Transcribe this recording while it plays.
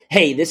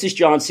Hey, this is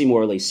John C.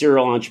 Morley,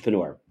 serial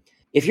entrepreneur.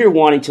 If you're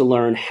wanting to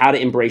learn how to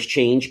embrace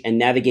change and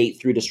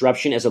navigate through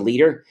disruption as a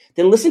leader,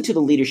 then listen to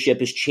the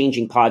Leadership is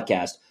Changing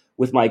podcast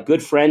with my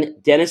good friend,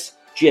 Dennis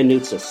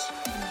Giannoutzis.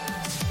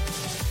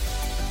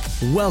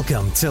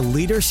 Welcome to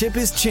Leadership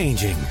is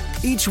Changing.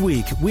 Each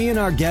week, we and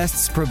our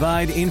guests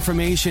provide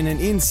information and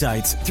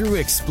insights through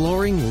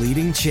exploring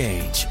leading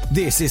change.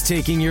 This is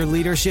taking your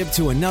leadership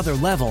to another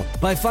level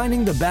by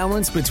finding the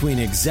balance between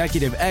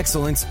executive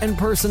excellence and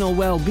personal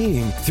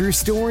well-being through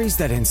stories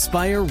that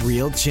inspire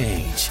real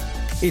change.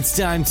 It's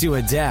time to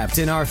adapt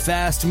in our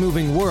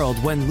fast-moving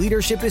world when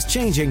leadership is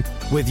changing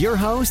with your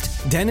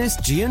host, Dennis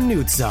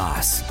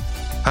Giannoutzis.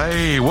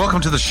 Hey,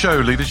 welcome to the show,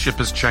 Leadership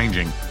is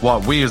Changing.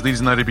 What we as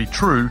leaders know to be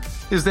true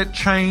is that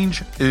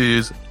change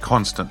is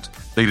constant.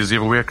 Leaders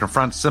everywhere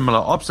confront similar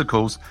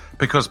obstacles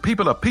because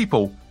people are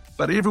people,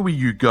 but everywhere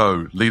you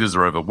go, leaders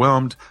are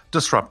overwhelmed,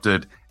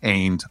 disrupted,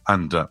 and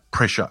under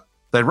pressure.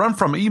 They run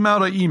from email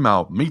to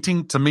email,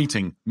 meeting to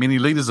meeting. Many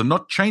leaders are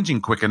not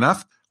changing quick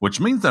enough, which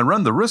means they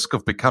run the risk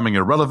of becoming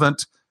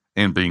irrelevant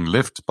and being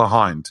left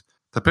behind.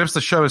 Perhaps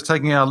the show is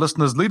taking our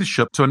listeners'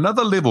 leadership to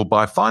another level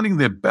by finding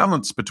their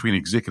balance between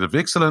executive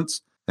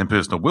excellence and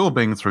personal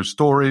well-being through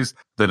stories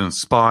that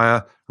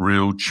inspire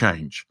real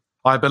change.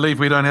 I believe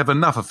we don't have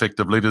enough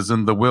effective leaders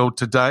in the world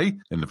today,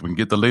 and if we can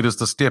get the leaders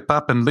to step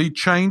up and lead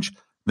change,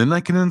 then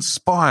they can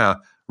inspire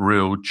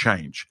real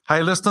change.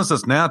 Hey listeners,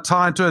 it's now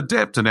time to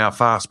adapt in our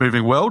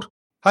fast-moving world.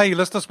 Hey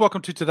listeners,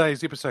 welcome to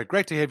today's episode.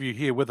 Great to have you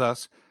here with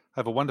us. I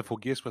have a wonderful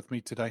guest with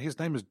me today. His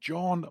name is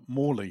John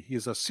Morley. He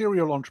is a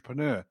serial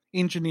entrepreneur,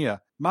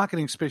 engineer,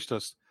 marketing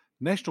specialist,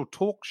 national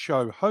talk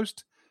show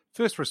host,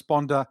 first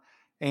responder,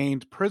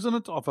 and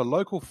president of a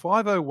local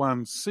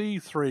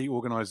 501c3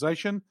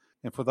 organization.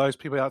 And for those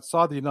people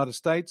outside the United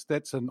States,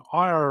 that's an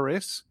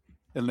IRS,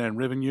 Inland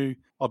Revenue,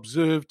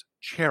 observed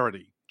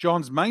charity.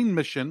 John's main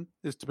mission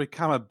is to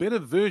become a better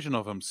version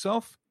of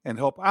himself and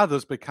help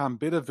others become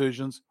better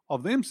versions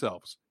of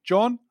themselves.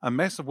 John, a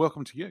massive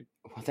welcome to you.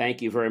 Well,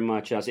 thank you very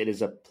much. It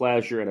is a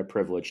pleasure and a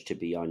privilege to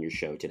be on your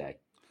show today.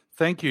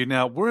 Thank you.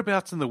 Now,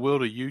 whereabouts in the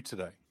world are you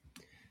today?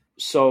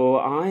 So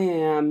I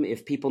am,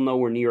 if people know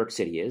where New York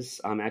City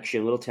is, I'm actually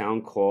in a little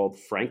town called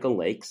Franklin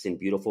Lakes in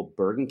beautiful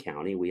Bergen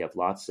County. We have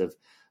lots of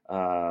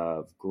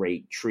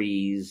great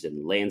trees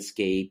and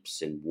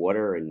landscapes and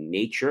water and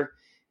nature.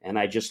 And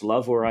I just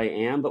love where I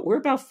am. But we're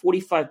about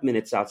 45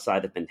 minutes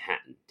outside of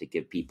Manhattan to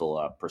give people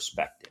a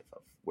perspective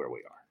of where we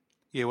are.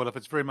 Yeah, well, if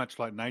it's very much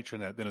like nature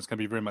in that, then it's going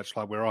to be very much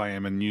like where I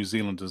am in New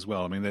Zealand as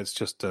well. I mean, that's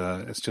just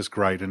it's just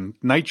great. And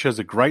nature is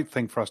a great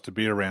thing for us to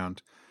be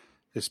around,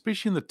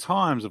 especially in the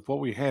times of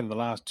what we had in the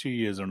last 2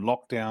 years and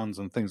lockdowns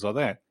and things like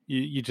that.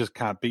 You just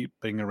can't beat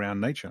being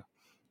around nature.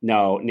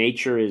 No,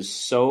 nature is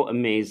so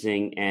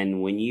amazing.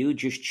 And when you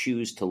just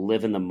choose to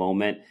live in the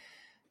moment,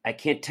 I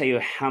can't tell you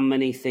how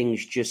many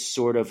things just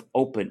sort of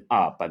open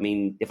up. I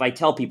mean, if I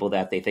tell people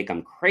that, they think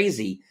I'm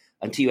crazy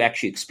until you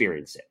actually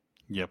experience it.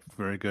 Yep,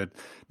 very good.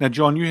 Now,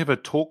 John, you have a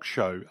talk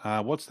show.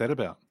 What's that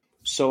about?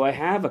 So I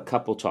have a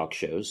couple talk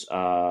shows.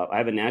 I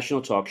have a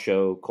national talk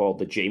show called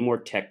the Jay Moore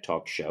Tech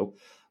Talk Show.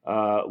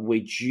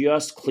 We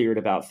just cleared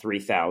about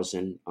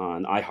 3,000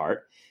 on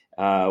iHeart.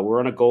 We're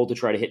on a goal to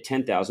try to hit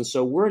 10,000.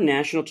 So we're a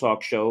national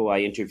talk show.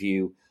 I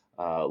interview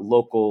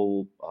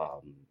local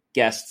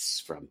guests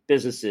from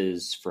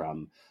businesses,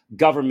 from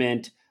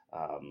government,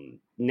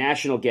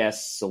 national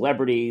guests,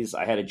 celebrities.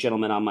 I had a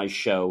gentleman on my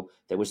show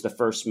that was the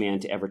first man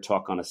to ever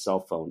talk on a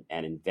cell phone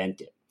and invent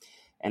it.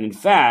 And in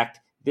fact,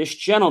 this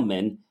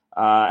gentleman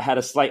had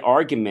a slight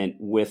argument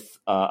with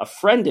a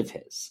friend of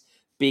his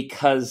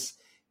because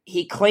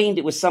he claimed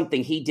it was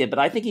something he did, but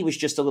I think he was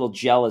just a little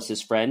jealous,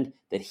 his friend,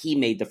 that he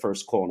made the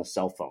first call on a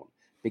cell phone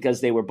because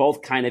they were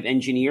both kind of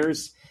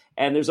engineers.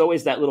 And there's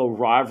always that little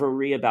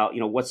rivalry about,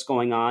 what's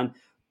going on.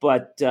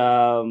 But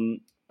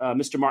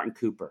Mr. Martin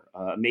Cooper,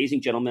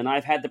 amazing gentleman.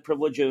 I've had the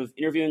privilege of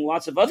interviewing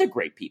lots of other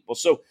great people.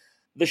 So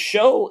the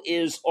show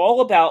is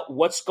all about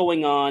what's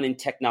going on in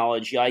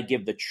technology. I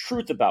give the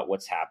truth about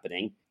what's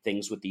happening,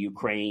 things with the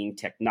Ukraine,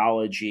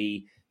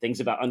 technology, things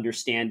about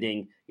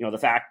understanding, the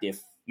fact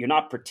if you're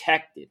not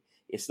protected,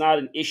 it's not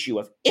an issue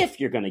of if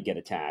you're going to get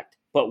attacked,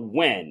 but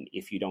when,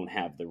 if you don't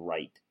have the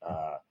right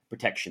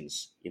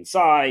protections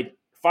inside,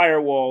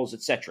 firewalls,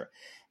 etc.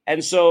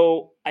 And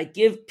so I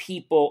give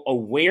people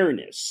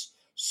awareness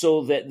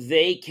so that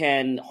they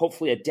can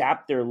hopefully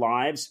adapt their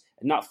lives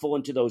and not fall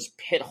into those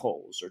pit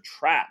holes or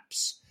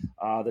traps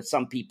that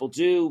some people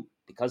do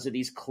because of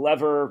these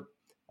clever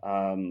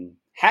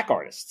hack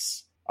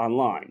artists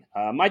online.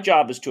 My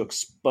job is to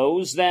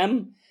expose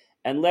them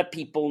and let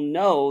people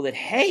know that,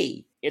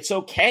 hey, it's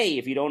okay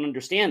if you don't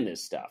understand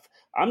this stuff.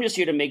 I'm just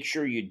here to make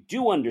sure you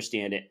do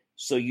understand it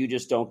so you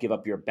just don't give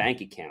up your bank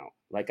account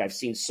like I've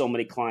seen so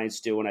many clients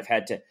do, and I've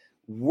had to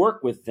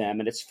work with them.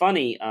 And it's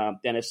funny,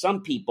 Dennis,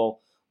 some people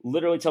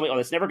literally tell me, oh,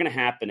 that's never going to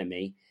happen to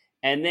me.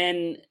 And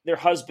then their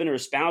husband or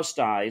spouse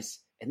dies,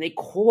 and they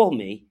call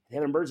me. They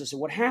have an emergency. I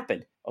say, what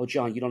happened? Oh,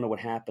 John, you don't know what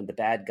happened. The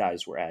bad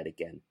guys were at it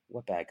again.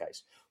 What bad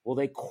guys? Well,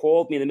 they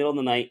called me in the middle of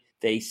the night.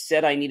 They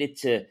said I needed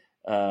to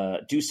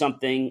do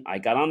something. I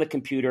got on the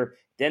computer.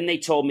 Then they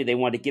told me they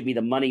wanted to give me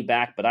the money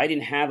back, but I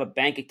didn't have a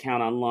bank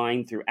account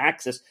online through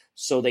Access.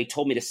 So they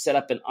told me to set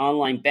up an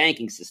online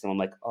banking system. I'm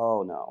like,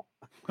 oh no.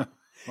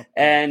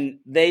 And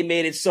they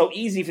made it so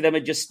easy for them to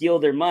just steal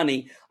their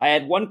money. I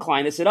had one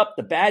client that said,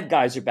 the bad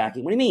guys are back.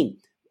 What do you mean?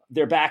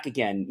 They're back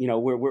again.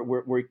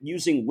 We're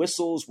using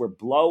whistles. We're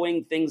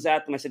blowing things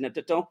at them. I said, no,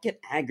 don't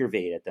get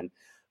aggravated at them.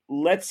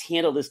 Let's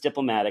handle this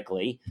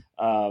diplomatically.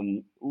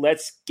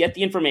 Let's get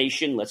the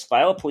information. Let's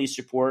file a police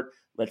report.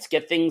 Let's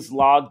get things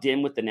logged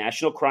in with the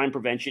National Crime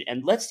Prevention,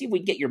 and let's see if we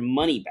can get your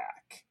money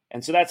back.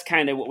 And so that's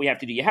kind of what we have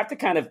to do. You have to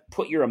kind of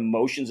put your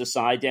emotions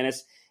aside,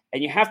 Dennis,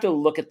 and you have to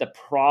look at the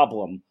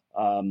problem,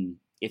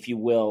 if you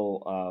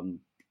will,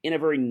 in a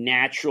very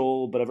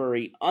natural but a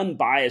very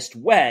unbiased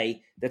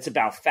way that's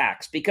about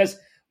facts. Because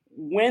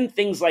when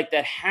things like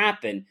that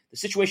happen, the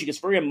situation gets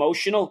very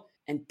emotional,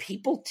 and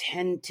people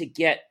tend to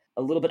get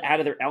a little bit out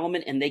of their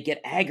element, and they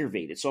get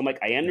aggravated. So I'm like,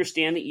 I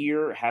understand that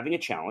you're having a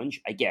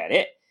challenge. I get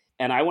it.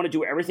 And I want to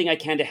do everything I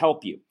can to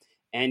help you.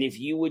 And if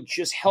you would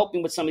just help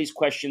me with some of these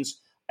questions,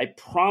 I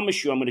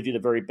promise you I'm going to do the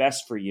very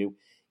best for you.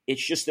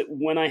 It's just that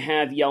when I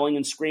have yelling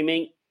and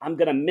screaming, I'm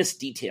going to miss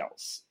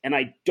details. And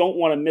I don't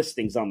want to miss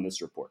things on this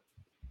report.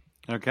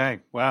 Okay.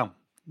 Wow.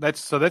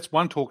 That's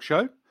one talk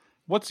show.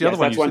 What's the other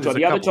one? That's one talk.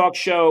 The other talk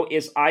show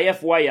is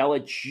IFYL.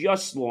 It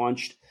just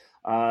launched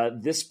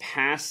this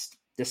past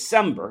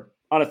December,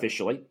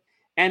 unofficially.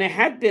 And it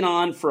had been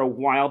on for a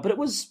while, but it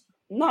was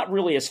not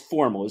really as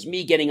formal. It was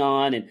me getting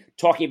on and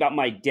talking about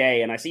my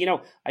day. And I said,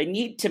 I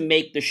need to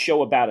make the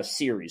show about a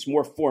series,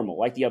 more formal,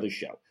 like the other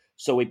show.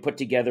 So we put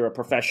together a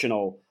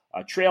professional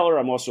trailer.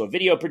 I'm also a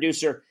video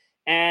producer.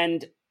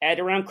 And at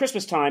around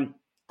Christmas time,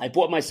 I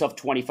bought myself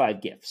 25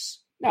 gifts.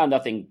 Now,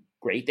 nothing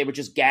great. They were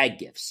just gag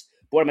gifts.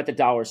 Bought them at the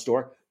dollar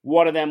store.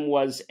 One of them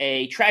was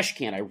a trash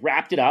can. I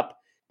wrapped it up.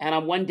 And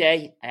on one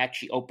day, I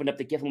actually opened up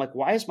the gift. I'm like,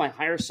 why is my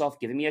higher self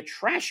giving me a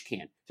trash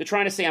can? So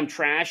trying to say I'm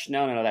trash?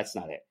 No, that's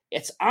not it.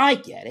 I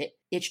get it.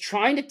 It's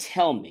trying to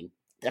tell me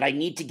that I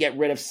need to get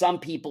rid of some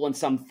people and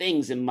some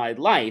things in my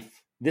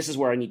life. This is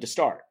where I need to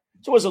start.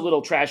 So it was a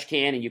little trash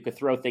can, and you could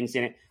throw things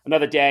in it.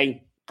 Another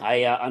day,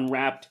 I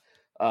unwrapped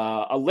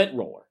a lint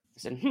roller. I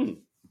said,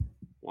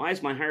 why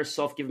is my higher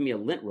self giving me a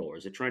lint roller?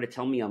 Is it trying to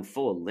tell me I'm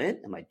full of lint?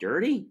 Am I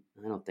dirty?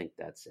 I don't think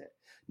that's it.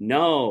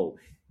 No.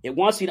 It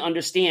wants me to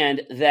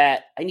understand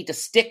that I need to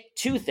stick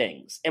to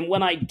things. And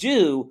when I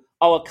do,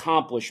 I'll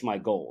accomplish my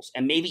goals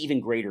and maybe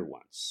even greater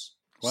ones.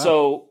 Wow.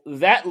 So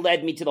that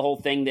led me to the whole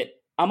thing that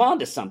I'm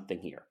onto something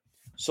here.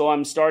 So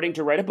I'm starting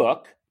to write a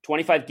book,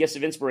 25 Gifts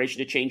of Inspiration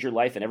to Change Your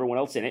Life and Everyone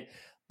Else in It.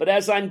 But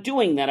as I'm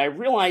doing that, I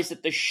realize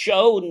that the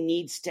show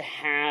needs to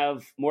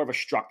have more of a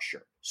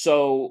structure.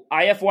 So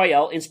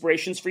IFYL,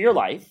 Inspirations for Your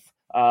Life,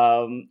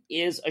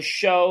 is a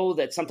show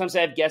that sometimes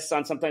I have guests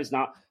on, sometimes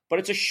not. But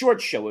it's a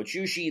short show. It's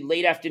usually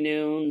late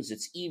afternoons.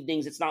 It's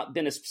evenings. It's not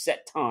been a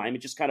set time.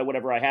 It's just kind of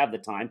whatever I have the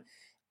time.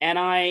 And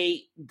I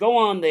go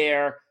on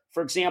there.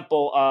 For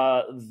example,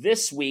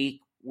 this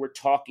week, we're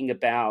talking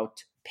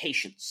about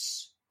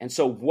patience. And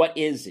so what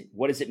is it?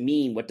 What does it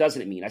mean? What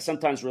doesn't it mean? I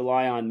sometimes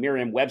rely on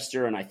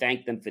Merriam-Webster, and I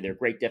thank them for their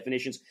great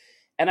definitions.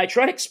 And I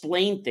try to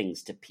explain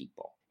things to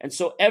people. And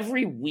so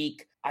every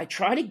week, I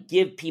try to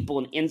give people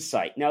an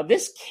insight. Now,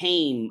 this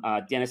came,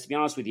 Dennis, to be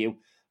honest with you,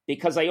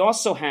 because I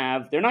also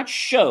have, they're not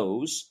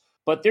shows,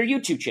 but they're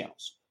YouTube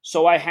channels.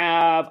 So I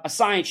have a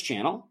science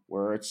channel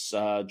where it's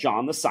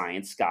John the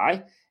Science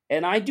Guy,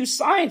 and I do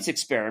science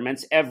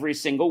experiments every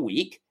single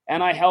week,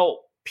 and I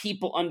help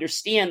people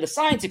understand the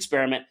science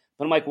experiment.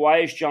 But I'm like, why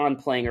is John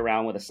playing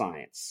around with a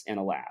science in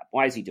a lab?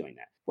 Why is he doing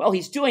that? Well,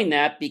 he's doing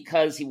that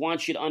because he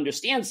wants you to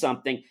understand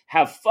something,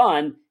 have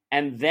fun,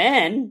 and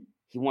then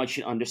he wants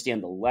you to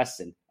understand the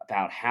lesson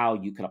about how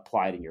you can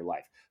apply it in your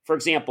life. For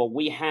example,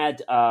 we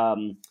had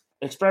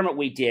experiment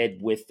we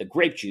did with the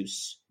grape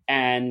juice,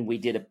 and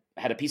we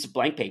had a piece of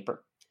blank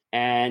paper,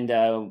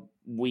 and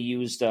we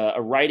used a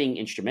writing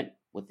instrument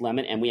with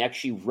lemon, and we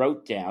actually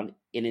wrote down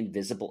in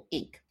invisible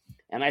ink.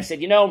 And I said,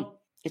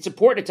 it's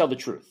important to tell the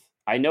truth.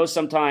 I know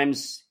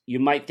sometimes you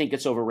might think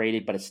it's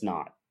overrated, but it's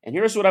not. And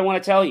here's what I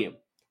want to tell you.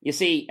 You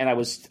see, and I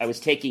was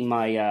taking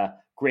my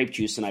grape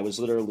juice, and I was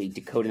literally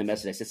decoding the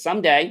message. I said,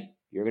 someday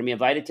you're going to be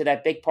invited to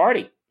that big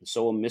party, and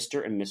so will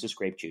Mr. and Mrs.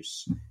 Grape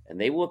Juice,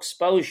 and they will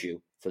expose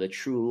you for the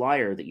true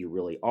liar that you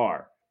really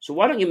are. So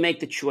why don't you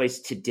make the choice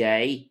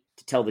today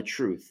to tell the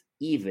truth,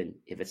 even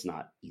if it's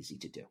not easy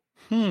to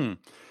do?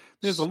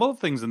 There's a lot of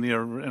things in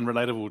there and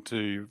relatable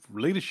to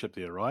leadership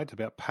there, right?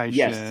 About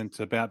patience,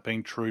 about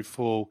being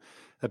truthful,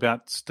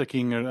 about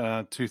sticking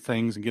to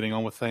things and getting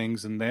on with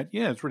things and that.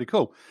 Yeah, it's really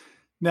cool.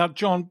 Now,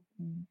 John,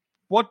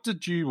 how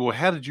did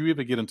you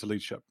ever get into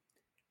leadership?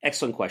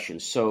 Excellent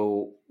question.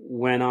 So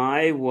when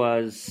I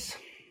was,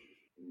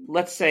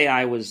 let's say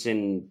I was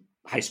in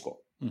high school,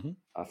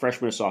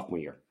 freshman or sophomore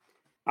year,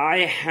 I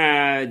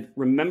had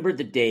remembered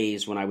the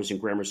days when I was in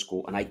grammar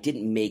school and I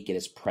didn't make it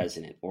as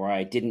president, or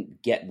I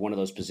didn't get one of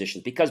those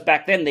positions, because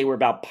back then they were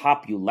about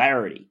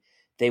popularity.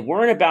 They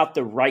weren't about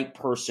the right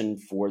person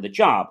for the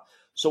job.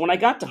 So when I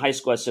got to high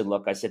school,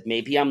 I said,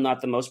 maybe I'm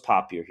not the most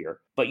popular here,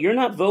 but you're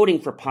not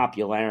voting for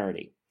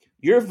popularity.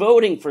 You're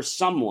voting for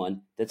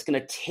someone that's going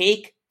to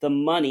take the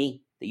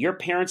money that your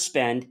parents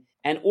spend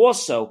and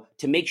also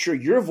to make sure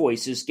your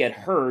voices get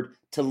heard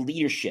to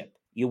leadership.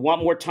 You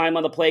want more time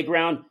on the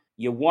playground?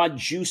 You want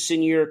juice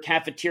in your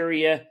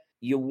cafeteria?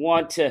 You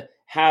want to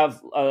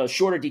have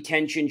shorter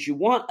detentions? You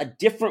want a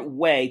different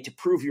way to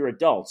prove you're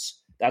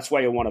adults. That's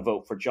why you want to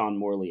vote for John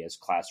Morley as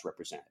class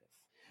representative.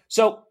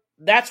 So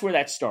that's where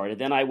that started.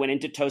 Then I went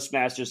into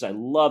Toastmasters. I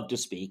love to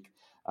speak.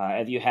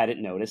 If you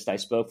hadn't noticed, I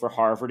spoke for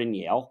Harvard and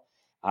Yale.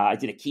 I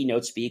did a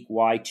keynote speak,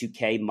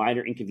 Y2K,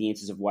 Minor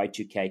Inconveniences of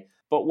Y2K.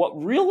 But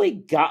what really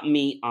got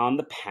me on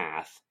the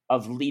path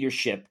of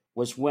leadership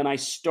was when I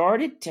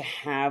started to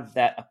have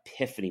that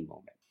epiphany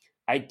moment.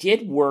 I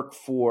did work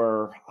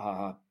for,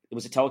 it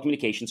was a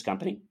telecommunications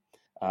company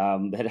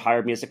that had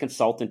hired me as a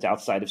consultant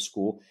outside of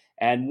school.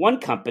 And one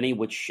company,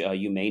 which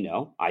you may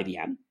know,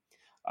 IBM,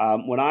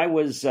 when I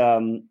was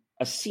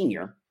a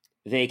senior,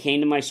 they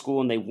came to my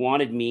school and they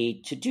wanted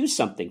me to do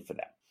something for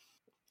them.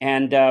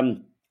 And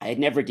I had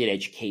never did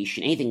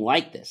education, anything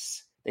like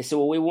this. They said,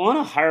 well, we want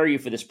to hire you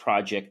for this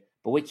project,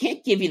 but we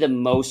can't give you the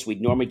most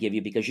we'd normally give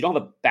you because you don't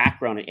have a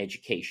background in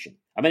education.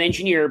 I'm an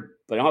engineer,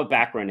 but I don't have a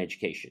background in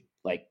education,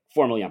 like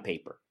formally on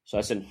paper. So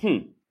I said,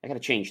 I got to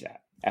change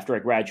that. After I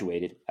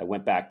graduated, I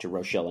went back to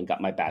Rochelle and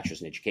got my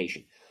bachelor's in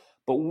education.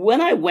 But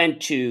when I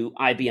went to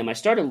IBM, I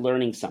started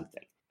learning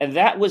something. And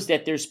that was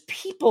that there's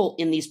people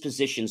in these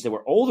positions that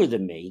were older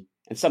than me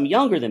and some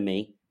younger than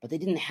me, but they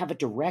didn't have a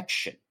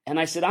direction. And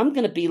I said, I'm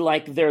going to be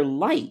like their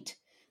light.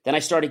 Then I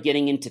started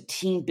getting into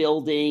team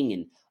building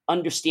and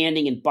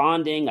understanding and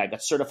bonding. I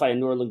got certified in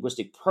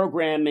neurolinguistic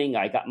programming.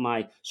 I got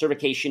my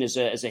certification as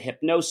a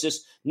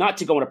hypnosis, not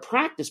to go into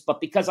practice,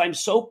 but because I'm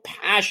so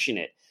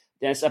passionate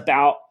that it's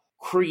about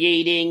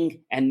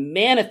creating and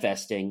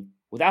manifesting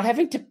without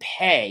having to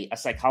pay a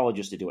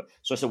psychologist to do it.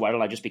 So I said, why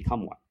don't I just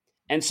become one?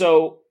 And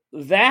so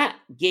that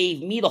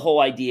gave me the whole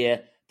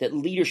idea that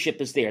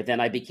leadership is there. Then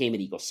I became an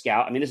Eagle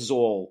Scout. I mean, this is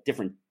all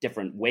different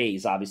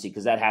ways, obviously,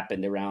 because that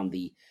happened around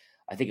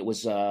I think it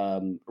was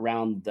in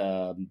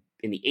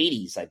the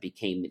 80s, I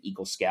became an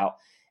Eagle Scout.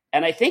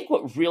 And I think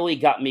what really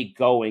got me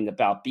going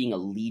about being a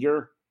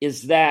leader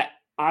is that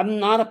I'm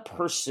not a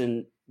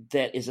person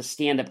that is a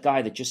stand-up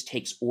guy that just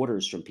takes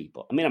orders from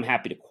people. I mean, I'm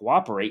happy to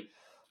cooperate,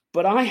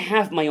 but I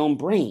have my own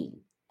brain.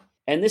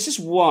 And this is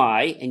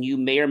why, and you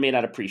may or may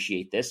not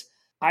appreciate this,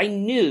 I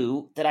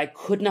knew that I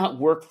could not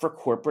work for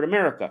corporate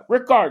America,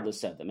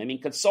 regardless of them. I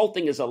mean,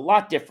 consulting is a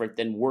lot different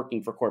than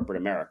working for corporate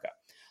America.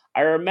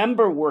 I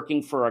remember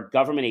working for a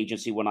government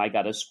agency when I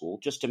got to school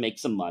just to make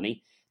some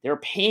money. They were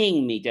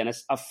paying me,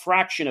 Dennis, a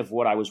fraction of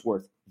what I was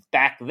worth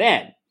back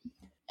then.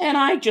 And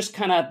I just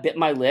kind of bit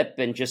my lip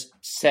and just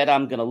said,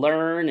 I'm going to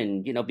learn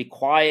and, be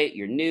quiet.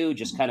 You're new,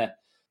 just kind of.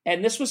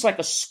 And this was like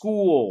a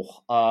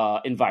school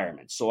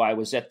environment. So I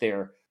was at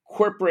their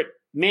corporate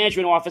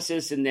management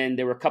offices, and then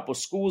there were a couple of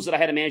schools that I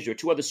had to manage. There were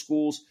 2 other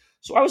schools.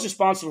 So I was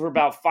responsible for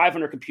about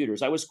 500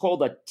 computers. I was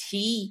called a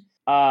TSC.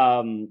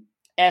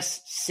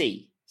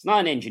 It's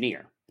not an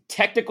engineer.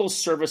 Technical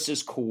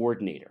Services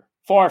Coordinator.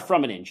 Far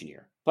from an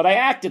engineer. But I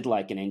acted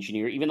like an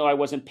engineer, even though I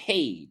wasn't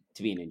paid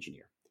to be an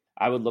engineer.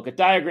 I would look at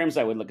diagrams.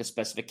 I would look at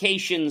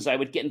specifications. I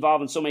would get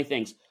involved in so many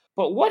things.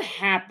 But what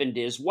happened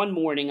is one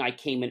morning I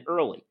came in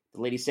early.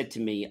 The lady said to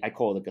me, I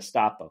call it the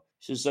Gestapo.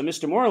 She says,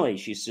 Mr. Morley,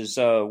 she says,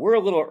 we're a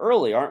little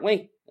early, aren't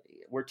we?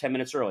 We're 10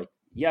 minutes early.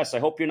 Yes, I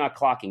hope you're not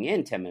clocking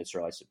in 10 minutes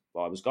early. I said,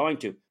 well, I was going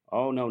to.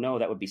 Oh, no,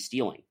 that would be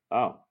stealing.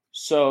 Oh.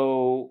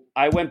 So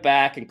I went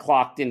back and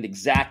clocked in at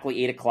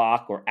exactly 8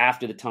 o'clock or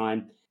after the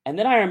time. And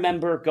then I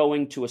remember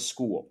going to a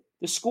school.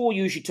 The school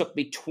usually took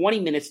me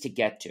 20 minutes to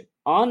get to.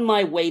 On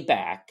my way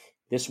back,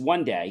 this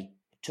one day,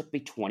 it took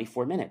me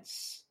 24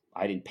 minutes.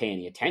 I didn't pay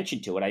any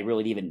attention to it. I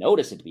really didn't even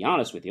notice it, to be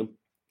honest with you.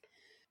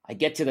 I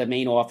get to the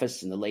main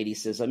office and the lady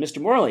says,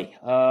 Mr. Morley,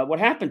 what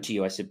happened to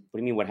you? I said, what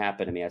do you mean what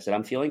happened to me? I said,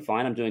 I'm feeling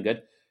fine. I'm doing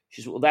good.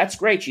 She said, well, that's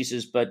great. She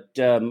says, but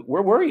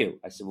where were you?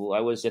 I said, well, I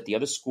was at the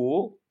other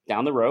school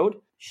down the road.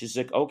 She's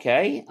like,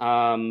 okay,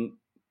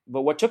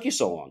 but what took you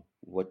so long?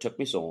 What took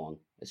me so long?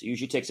 I said, it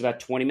usually takes about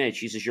 20 minutes.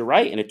 She says, you're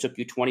right, and it took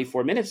you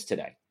 24 minutes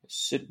today. I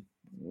said,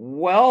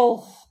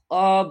 well,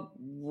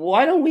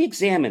 why don't we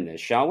examine this,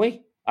 shall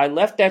we? I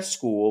left that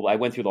school. I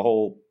went through the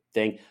whole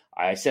thing.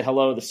 I said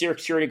hello to the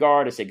security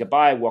guard. I said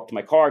goodbye. I walked to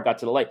my car, got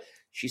to the light.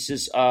 She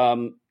says,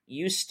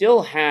 you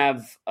still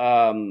have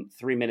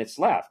 3 minutes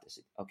left. I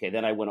said, okay.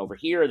 Then I went over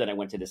here. Then I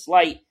went to this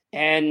light.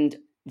 And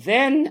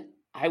then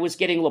I was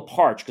getting a little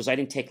parched because I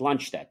didn't take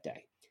lunch that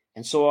day.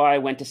 And so I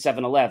went to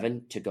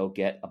 7-Eleven to go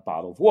get a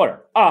bottle of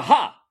water.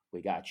 Aha!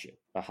 We got you.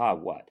 Aha,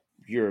 what?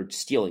 You're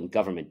stealing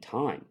government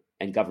time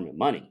and government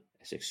money.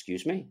 I said,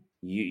 excuse me?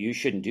 You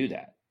shouldn't do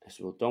that. I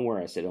said, well, don't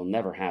worry. I said, it'll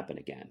never happen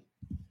again.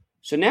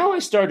 So now I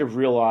started to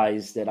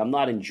realize that I'm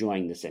not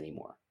enjoying this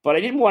anymore. But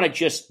I didn't want to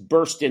just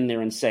burst in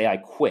there and say I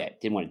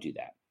quit. Didn't want to do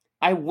that.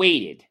 I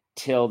waited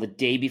till the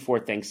day before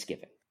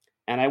Thanksgiving.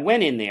 And I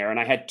went in there and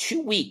I had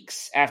 2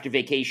 weeks after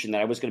vacation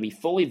that I was going to be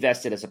fully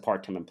vested as a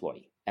part-time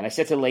employee. And I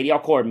said to the lady, I'll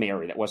call her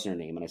Mary. That wasn't her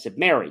name. And I said,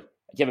 Mary, do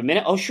you have a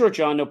minute? Oh, sure,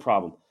 John, no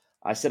problem.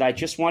 I said, I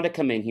just want to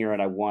come in here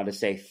and I want to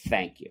say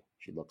thank you.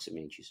 She looks at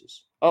me and she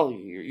says, oh,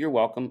 you're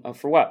welcome.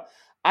 For what?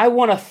 I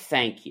want to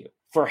thank you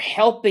for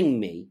helping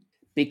me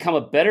become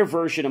a better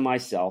version of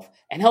myself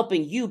and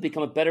helping you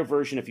become a better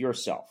version of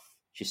yourself.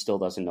 She still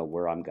doesn't know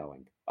where I'm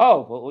going.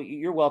 Oh, well,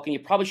 you're welcome. You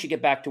probably should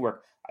get back to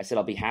work. I said,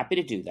 I'll be happy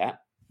to do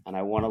that. And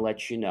I want to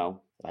let you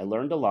know that I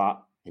learned a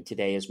lot. And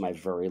today is my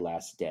very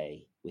last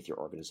day with your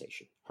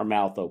organization. Her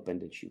mouth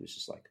opened and she was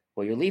just like,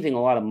 well, you're leaving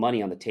a lot of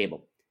money on the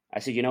table. I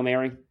said, you know,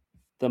 Mary,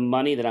 the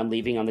money that I'm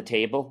leaving on the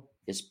table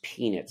is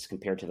peanuts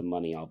compared to the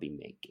money I'll be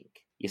making.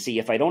 You see,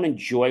 if I don't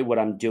enjoy what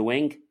I'm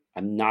doing,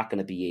 I'm not going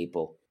to be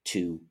able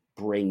to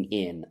bring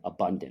in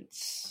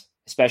abundance,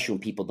 especially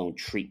when people don't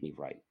treat me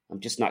right. I'm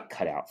just not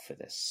cut out for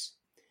this.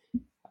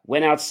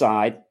 Went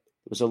outside.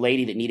 There was a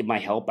lady that needed my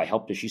help. I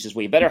helped her. She says,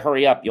 well, you better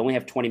hurry up. You only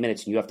have 20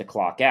 minutes and you have to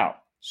clock out.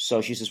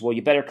 So she says, well,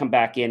 you better come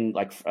back in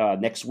like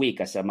next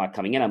week. I said, I'm not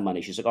coming in on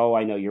Monday. She's like, oh,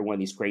 I know. You're one of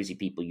these crazy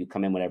people. You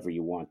come in whenever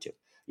you want to.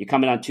 You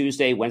come in on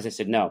Tuesday, Wednesday? I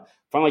said, no.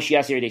 Finally, she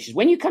asked me every day. She says,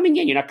 when are you coming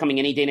in? You're not coming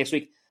any day next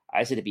week?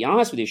 I said, to be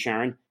honest with you,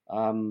 Sharon,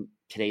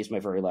 today's my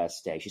very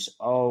last day. She said,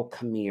 oh,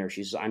 come here.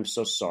 She says, I'm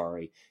so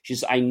sorry. She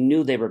says, I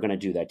knew they were going to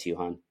do that to you,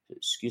 hon.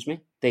 Excuse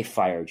me? They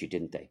fired you,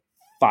 didn't they?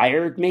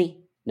 Fired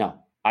me? No,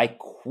 I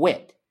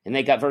quit. And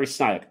they got very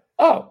snide. Like,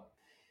 oh.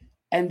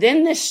 And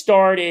then this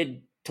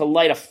started to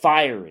light a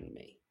fire in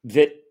me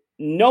that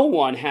no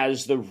one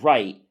has the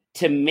right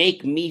to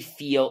make me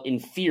feel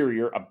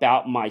inferior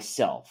about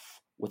myself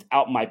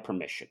without my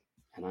permission.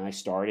 And I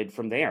started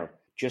from there,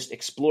 just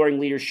exploring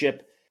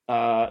leadership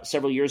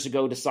several years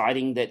ago,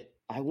 deciding that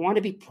I want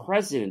to be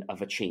president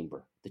of a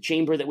chamber. The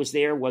chamber that was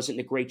there wasn't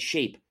in great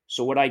shape.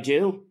 So what I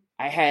do,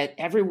 I had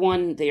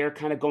everyone there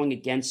kind of going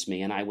against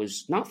me, and I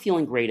was not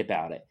feeling great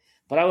about it.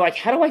 But I was like,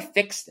 how do I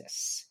fix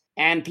this?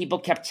 And people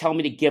kept telling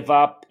me to give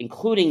up,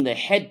 including the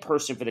head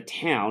person for the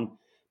town.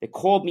 They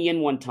called me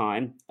in one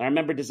time, and I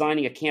remember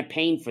designing a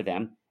campaign for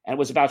them, and it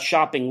was about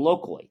shopping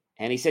locally.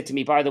 And he said to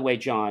me, by the way,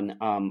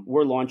 John,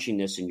 we're launching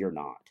this and you're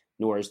not,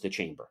 nor is the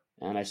chamber.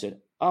 And I said,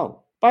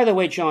 oh, by the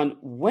way, John,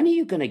 when are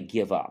you going to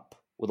give up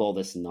with all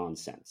this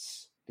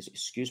nonsense? I said,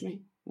 excuse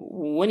me?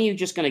 When are you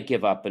just going to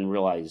give up and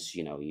realize,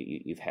 you know,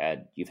 you've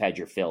had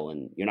your fill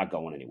and you're not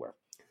going anywhere?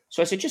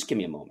 So I said, just give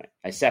me a moment.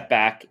 I sat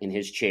back in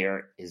his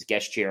chair, his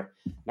guest chair,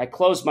 and I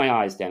closed my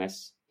eyes,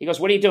 Dennis. He goes,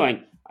 what are you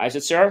doing? I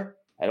said, sir,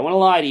 I don't want to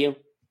lie to you.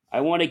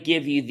 I want to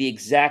give you the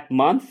exact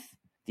month,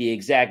 the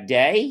exact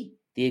day,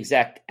 the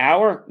exact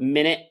hour,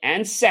 minute,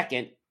 and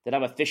second that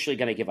I'm officially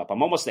going to give up.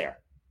 I'm almost there.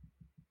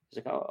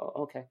 He's like, oh,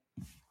 okay.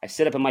 I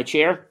sit up in my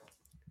chair,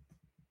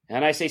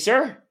 and I say,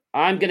 sir,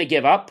 I'm going to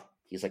give up.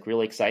 He's like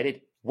really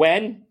excited.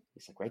 When?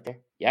 He's like, right there.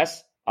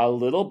 Yes, a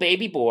little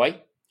baby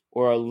boy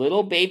or a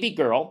little baby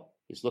girl,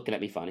 he's looking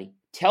at me funny,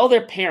 tell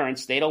their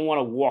parents they don't want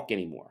to walk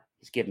anymore.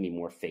 He's giving me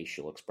more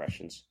facial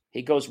expressions.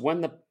 He goes,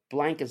 when the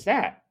blank is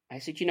that? I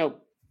said, you know,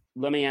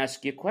 let me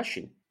ask you a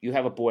question. You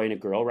have a boy and a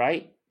girl,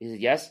 right? He said,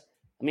 yes.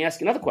 Let me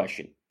ask you another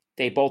question.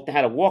 They both know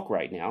how to walk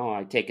right now.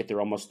 I take it they're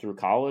almost through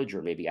college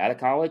or maybe out of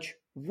college.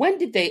 When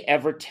did they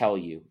ever tell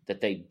you that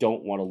they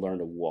don't want to learn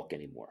to walk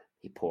anymore?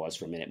 He paused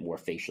for a minute, more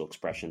facial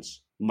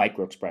expressions,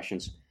 micro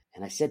expressions.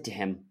 And I said to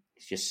him,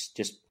 he's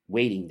just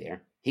waiting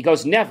there. He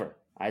goes, never.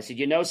 I said,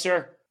 you know,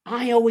 sir,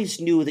 I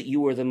always knew that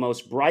you were the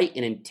most bright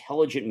and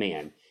intelligent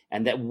man,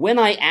 and that when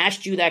I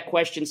asked you that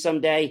question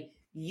someday,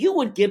 you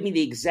would give me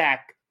the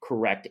exact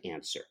correct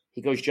answer.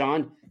 He goes,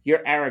 John,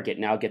 you're arrogant.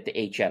 Now get the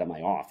H out of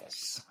my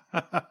office.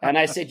 And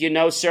I said, you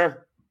know,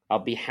 sir, I'll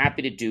be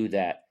happy to do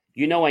that.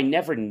 You know, I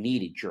never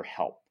needed your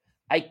help.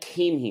 I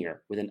came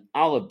here with an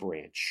olive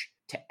branch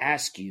to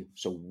ask you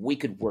so we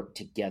could work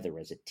together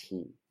as a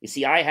team. You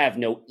see, I have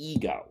no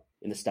ego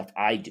in the stuff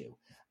I do.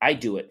 I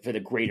do it for the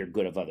greater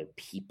good of other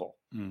people.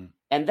 Mm.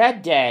 And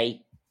that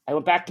day, I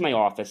went back to my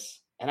office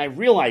and I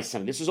realized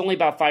something. This was only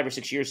about 5 or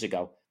 6 years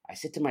ago. I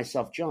said to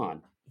myself,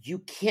 John, you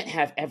can't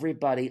have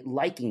everybody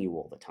liking you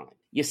all the time.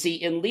 You see,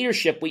 in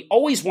leadership, we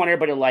always want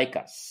everybody to like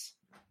us.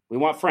 We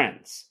want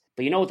friends.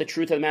 But you know what the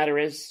truth of the matter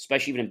is,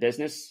 especially even in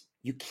business?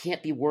 You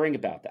can't be worrying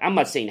about that. I'm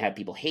not saying have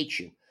people hate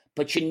you,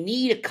 but you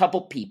need a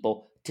couple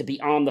people to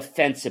be on the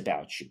fence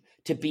about you,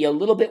 to be a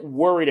little bit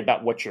worried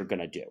about what you're going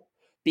to do.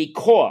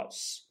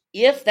 Because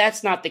if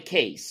that's not the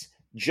case,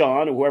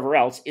 John or whoever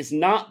else is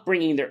not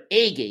bringing their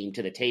A game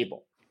to the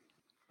table.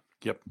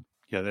 Yep.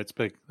 Yeah, that's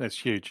big. That's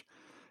huge.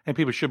 And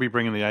people should be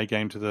bringing the A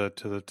game to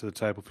the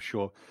table for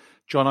sure.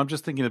 John, I'm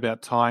just thinking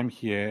about time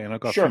here, and I've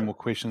got a few more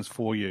questions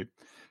for you.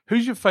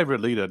 Who's your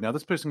favorite leader? Now,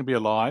 this person can be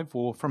alive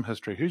or from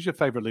history. Who's your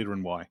favorite leader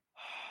and why?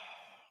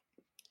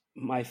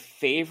 My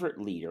favorite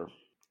leader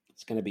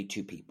is going to be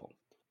two people.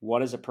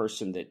 One is a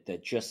person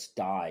that just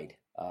died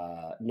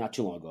not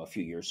too long ago, a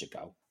few years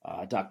ago,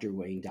 Dr.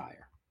 Wayne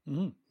Dyer.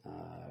 Mm-hmm.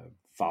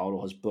 Followed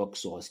all his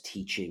books, all his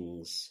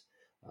teachings,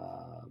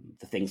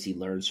 the things he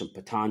learns from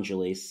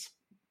Patanjali's.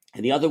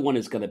 And the other one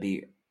is going to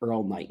be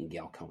Earl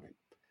Nightingale Conant.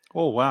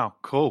 Oh, wow.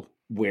 Cool.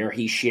 Where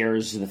he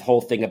shares the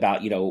whole thing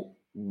about, you know,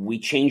 we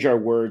change our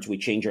words, we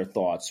change our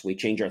thoughts, we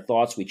change our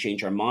thoughts, we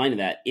change our mind.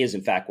 And that is,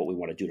 in fact, what we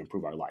want to do to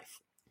improve our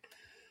life.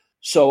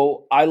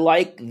 So I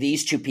like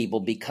these two people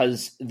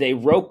because they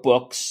wrote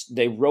books,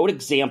 they wrote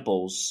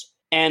examples,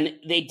 and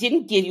they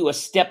didn't give you a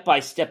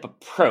step-by-step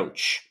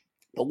approach.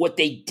 But what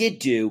they did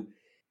do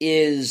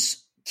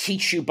is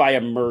teach you by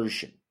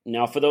immersion.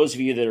 Now, for those of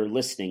you that are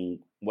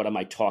listening, what am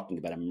I talking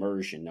about?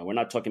 Immersion. No, we're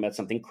not talking about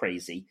something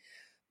crazy.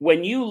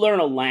 When you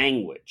learn a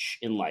language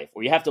in life,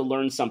 or you have to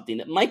learn something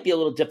that might be a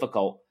little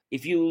difficult,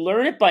 if you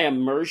learn it by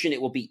immersion,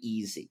 it will be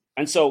easy.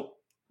 And so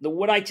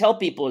what I tell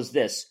people is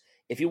this: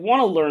 if you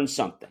want to learn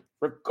something,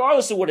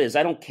 regardless of what it is,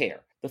 I don't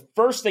care. The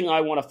first thing I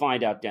want to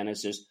find out,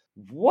 Dennis, is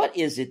what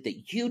is it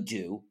that you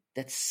do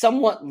that's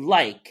somewhat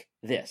like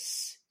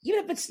this,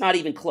 even if it's not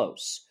even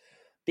close?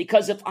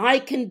 Because if I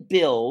can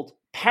build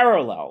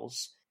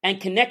parallels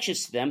and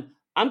connections to them,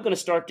 I'm going to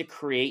start to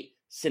create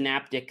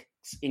synaptics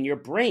in your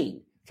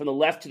brain from the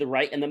left to the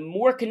right. And the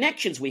more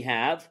connections we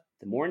have,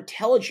 the more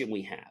intelligence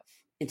we have.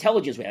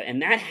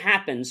 And that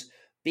happens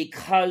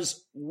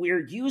because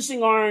we're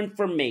using our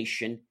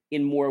information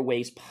in more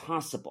ways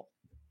possible.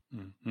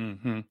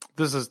 Mm-hmm.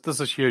 This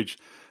is huge.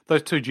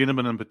 Those two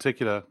gentlemen in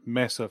particular,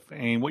 massive.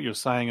 And what you're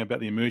saying about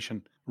the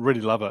immersion,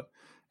 really love it.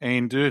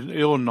 And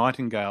Earl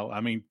Nightingale,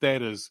 I mean,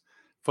 that is,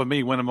 for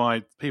me, one of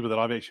my people that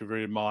I've actually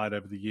very admired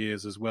over the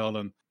years as well.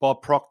 And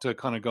Bob Proctor,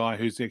 kind of guy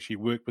who's actually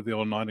worked with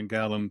Earl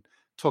Nightingale and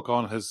took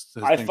on his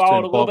I things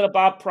followed too. a little bit of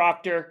Bob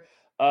Proctor.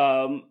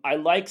 I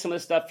like some of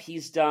the stuff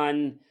he's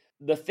done.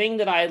 The thing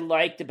that I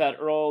liked about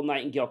Earl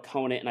Nightingale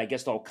Conant, and I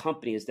guess the whole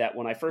company, is that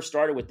when I first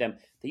started with them,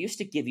 they used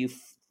to give you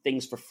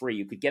things for free.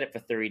 You could get it for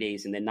 30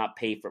 days and then not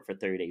pay for it for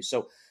 30 days.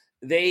 So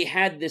they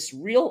had this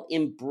real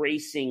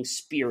embracing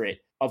spirit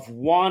of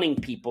wanting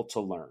people to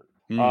learn.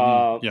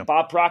 Yeah.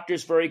 Bob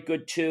Proctor's very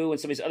good too,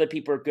 and some of these other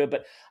people are good.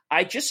 But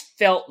I just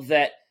felt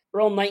that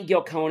Earl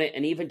Nightingale Conant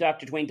and even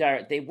Dr. Dwayne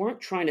Dyer, they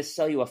weren't trying to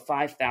sell you a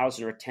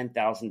 $5,000 or a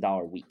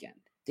 $10,000 weekend.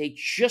 They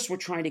just were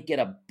trying to get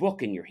a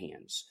book in your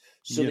hands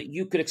so that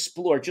you could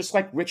explore, just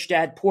like Rich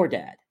Dad, Poor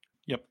Dad.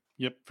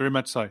 Yep, very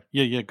much so.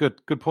 Yeah,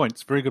 good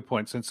points, very good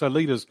points. And so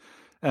leaders,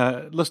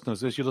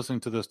 listeners, as you're listening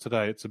to this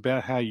today, it's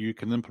about how you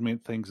can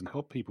implement things and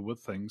help people with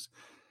things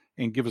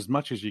and give as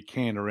much as you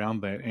can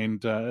around that.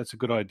 And it's a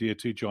good idea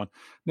too, John.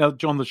 Now,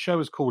 John, the show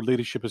is called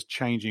Leadership is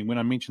Changing. When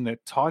I mention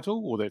that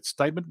title or that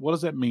statement, what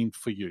does that mean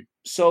for you?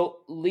 So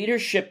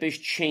leadership is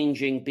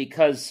changing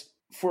because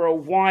for a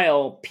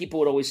while, people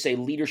would always say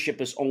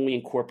leadership is only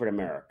in corporate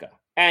America.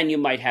 And you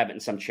might have it in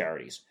some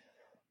charities.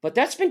 But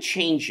that's been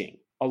changing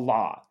a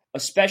lot,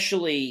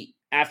 especially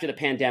after the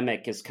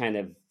pandemic is kind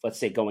of, let's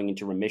say, going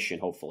into remission,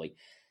 hopefully.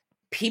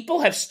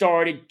 People have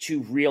started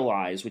to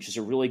realize, which is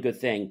a really good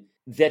thing,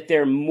 that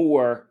they're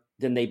more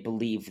than they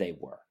believe they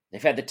were.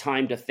 They've had the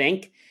time to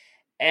think.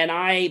 And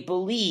I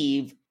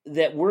believe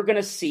that we're going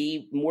to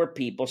see more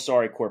people,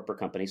 corporate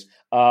companies,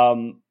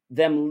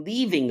 them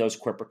leaving those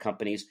corporate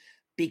companies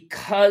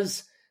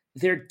because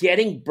they're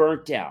getting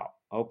burnt out,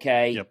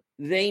 okay? Yep.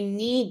 They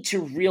need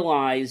to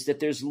realize that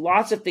there's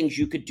lots of things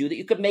you could do, that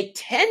you could make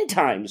 10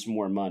 times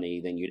more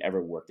money than you'd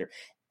ever work there.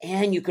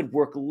 And you could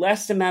work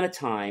less amount of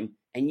time,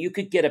 and you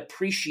could get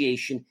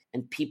appreciation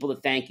and people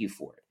to thank you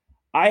for it.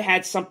 I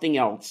had something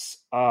else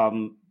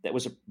that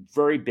was a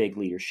very big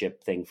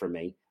leadership thing for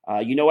me.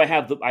 I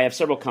have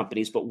several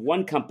companies, but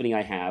one company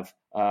I have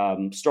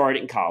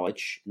started in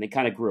college, and they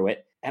kind of grew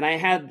it. And I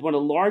had one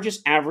of the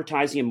largest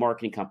advertising and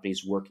marketing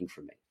companies working for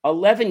me.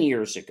 11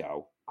 years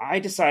ago, I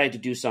decided to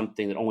do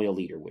something that only a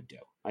leader would do.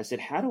 I said,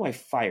 how do I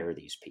fire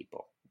these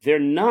people? They're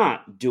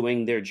not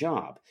doing their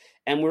job.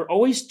 And we're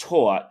always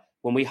taught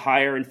when we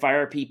hire and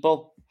fire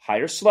people,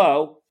 hire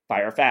slow,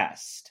 fire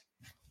fast.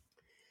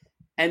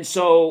 And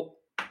so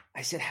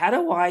I said, how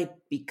do I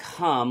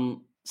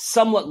become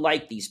somewhat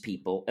like these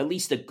people, at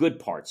least the good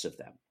parts of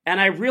them? And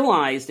I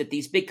realized that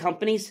these big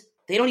companies,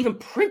 they don't even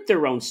print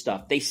their own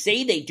stuff. They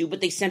say they do,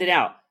 but they send it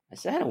out. I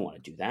said, I don't want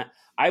to do that.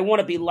 I want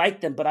to be like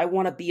them, but I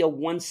want to be a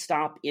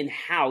one-stop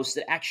in-house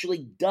that actually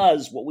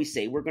does what we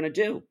say we're going to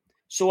do.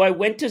 So I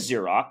went to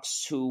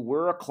Xerox, who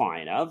we're a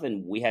client of,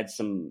 and we had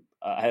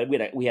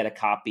we had a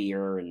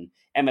copier and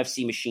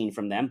MFC machine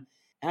from them.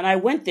 And I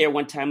went there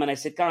one time and I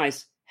said,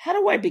 guys, how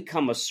do I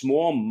become a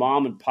small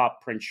mom and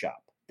pop print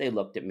shop? They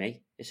looked at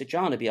me. They said,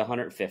 John, it'd be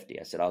 $150.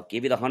 I said, I'll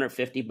give you the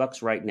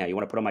 $150 right now. You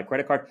want to put on my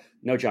credit card?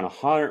 No, John,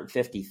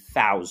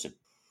 $150,000.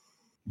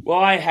 Well,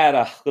 I had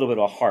a little bit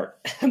of a heart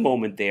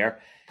moment there.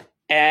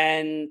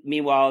 And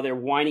meanwhile, they're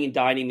whining and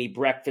dining me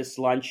breakfast,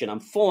 lunch, and I'm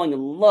falling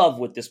in love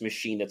with this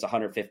machine that's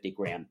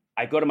 $150,000.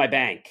 I go to my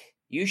bank.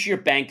 Usually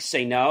your bank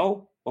say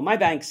no. Well, my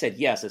bank said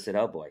yes. I said,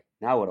 oh boy,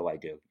 now what do I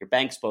do? Your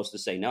bank's supposed to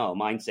say no.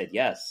 Mine said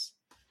yes.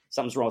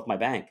 Something's wrong with my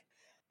bank.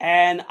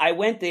 And I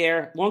went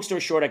there. Long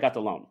story short, I got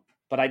the loan.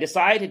 But I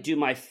decided to do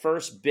my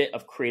first bit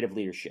of creative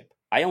leadership.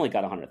 I only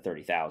got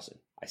 $130,000.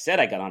 I said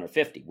I got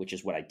 $150,000, which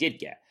is what I did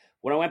get.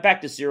 When I went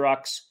back to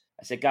Xerox,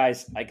 I said,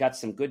 guys, I got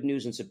some good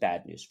news and some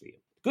bad news for you.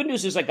 Good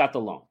news is I got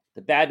the loan.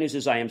 The bad news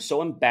is I am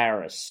so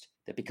embarrassed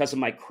that because of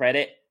my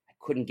credit, I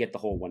couldn't get the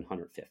whole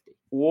 150.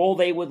 All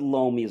they would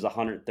loan me is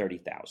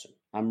 130,000.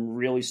 I'm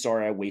really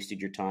sorry I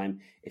wasted your time.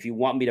 If you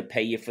want me to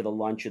pay you for the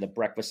lunch or the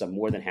breakfast, I'm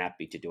more than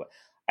happy to do it.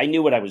 I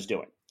knew what I was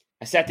doing.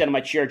 I sat down in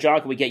my chair. John,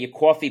 can we get you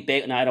coffee,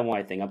 bacon? No, I don't want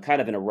anything. I'm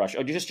kind of in a rush.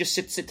 Oh, just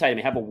sit tight to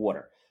me. Have a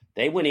water.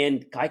 They went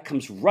in. Guy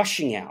comes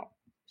rushing out.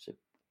 I said,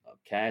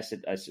 okay.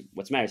 I said,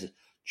 what's the matter? He said,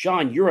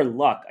 John, you're in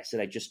luck. I said,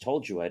 I just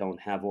told you I don't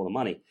have all the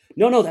money.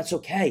 No, that's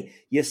okay.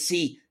 You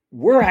see,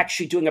 we're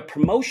actually doing a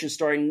promotion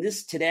starting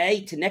this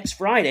today to next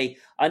Friday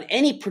on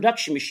any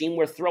production machine.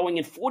 We're throwing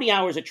in 40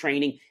 hours of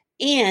training,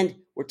 and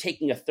we're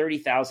taking a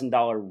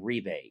 $30,000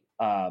 rebate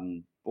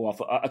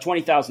off a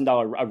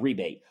 $20,000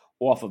 rebate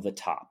off of the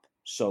top.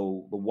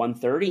 So the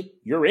 130,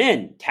 you're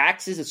in.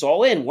 Taxes, it's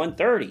all in,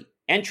 130.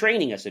 And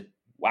training. I said,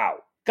 wow.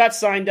 Got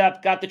signed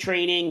up, got the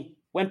training,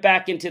 went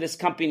back into this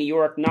company in New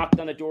York, knocked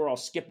on the door. I'll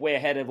skip way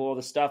ahead of all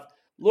the stuff.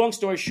 Long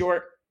story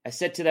short, I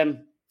said to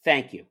them,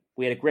 thank you.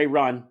 We had a great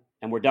run,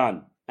 and we're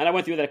done. And I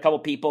went through that a couple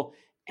people.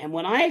 And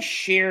when I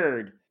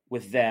shared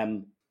with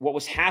them what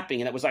was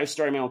happening, and that was I was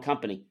starting my own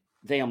company,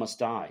 they almost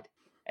died.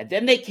 And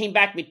then they came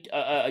back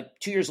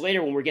 2 years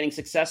later when we were getting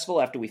successful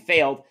after we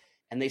failed,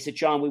 and they said,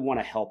 John, we want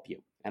to help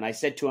you. And I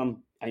said to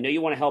them, I know you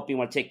want to help me, you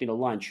want to take me to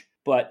lunch,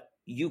 but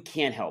you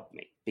can't help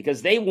me.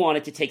 Because they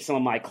wanted to take some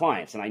of my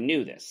clients, and I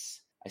knew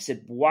this. I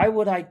said, why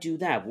would I do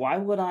that? Why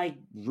would I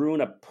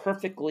ruin a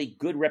perfectly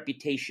good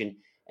reputation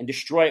and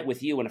destroy it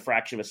with you in a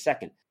fraction of a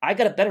second? I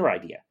got a better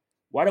idea.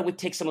 Why don't we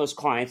take some of those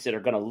clients that are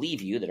going to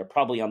leave you, that are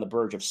probably on the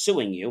verge of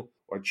suing you,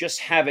 or just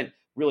haven't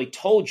really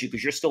told you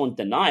because you're still in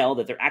denial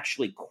that they're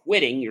actually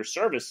quitting your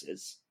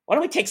services. Why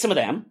don't we take some of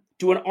them,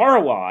 do an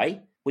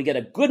ROI, we get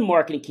a good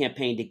marketing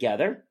campaign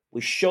together, we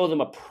show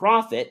them a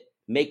profit,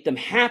 make them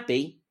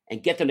happy,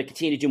 and get them to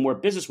continue to do more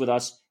business with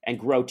us and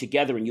grow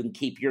together, and you can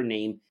keep your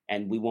name,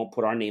 and we won't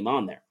put our name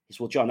on there. He said,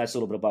 well, John, that's a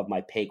little bit above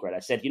my pay grade. I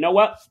said, you know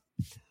what?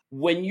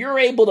 When you're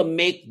able to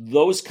make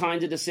those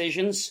kinds of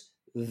decisions,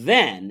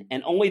 then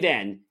and only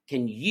then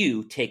can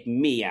you take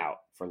me out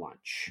for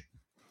lunch.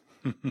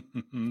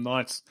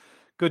 Nice.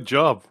 Good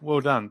job.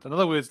 Well done. In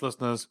other words,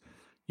 listeners,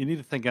 you need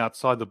to think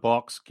outside the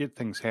box, get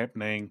things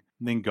happening,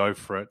 and then go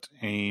for it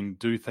and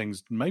do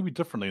things maybe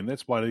differently. And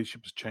that's why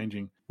leadership is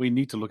changing. We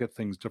need to look at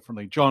things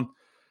differently. John,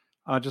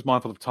 just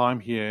mindful of time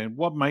here.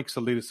 What makes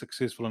a leader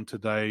successful in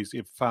today's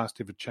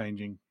fast,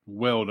 ever-changing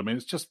world? I mean,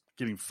 it's just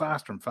getting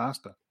faster and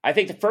faster. I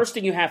think the first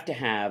thing you have to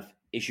have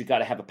is you got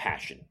to have a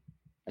passion.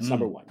 That's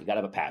number one. You got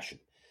to have a passion.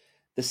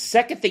 The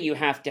second thing you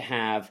have to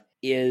have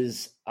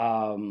is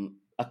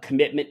a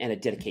commitment and a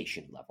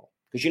dedication level.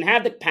 Because you can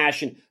have the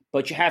passion,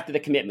 but you have to have the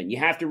commitment. You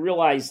have to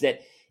realize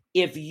that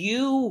if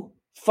you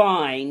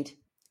find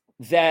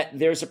that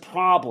there's a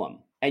problem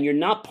and you're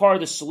not part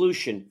of the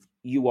solution,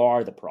 you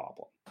are the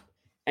problem.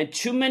 And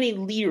too many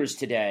leaders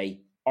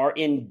today are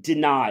in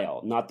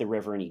denial, not the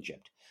river in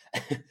Egypt.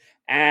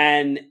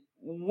 And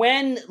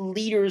when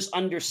leaders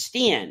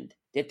understand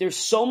that there's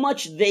so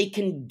much they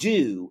can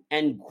do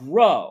and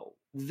grow,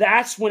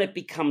 that's when it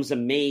becomes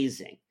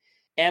amazing.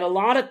 And a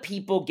lot of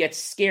people get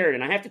scared.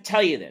 And I have to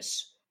tell you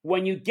this,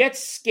 when you get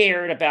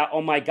scared about,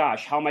 oh my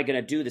gosh, how am I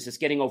going to do this? It's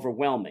getting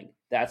overwhelming.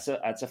 That's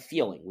a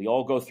feeling. We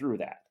all go through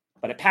that,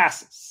 but it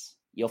passes.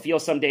 You'll feel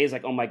some days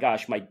like, oh my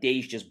gosh, my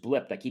days just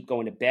blipped. I keep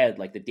going to bed,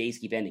 like the days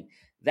keep ending.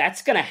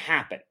 That's going to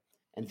happen.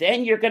 And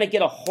then you're going to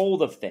get a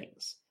hold of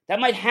things. That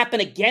might happen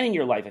again in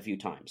your life a few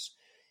times.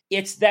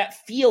 It's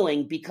that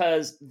feeling,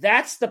 because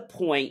that's the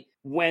point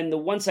when the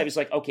one side is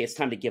like, okay, it's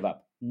time to give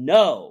up.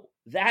 No,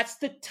 that's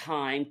the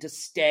time to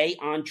stay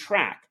on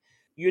track.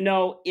 You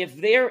know, if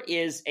there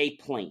is a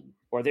plane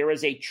or there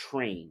is a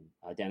train,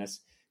 Dennis,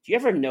 do you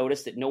ever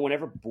notice that no one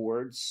ever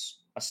boards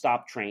a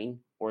stop train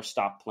or a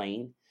stop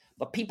plane?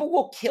 But people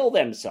will kill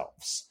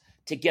themselves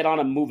to get on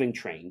a moving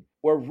train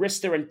or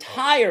risk their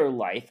entire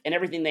life and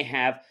everything they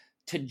have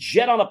to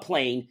jet on a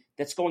plane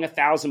that's going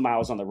 1,000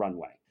 miles on the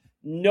runway.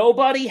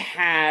 Nobody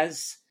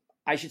has,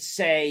 I should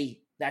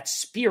say, that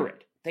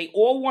spirit. They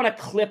all want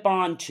to clip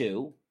on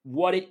to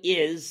what it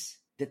is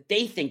that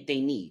they think they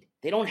need.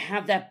 They don't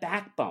have that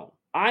backbone.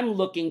 I'm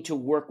looking to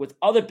work with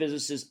other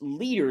businesses,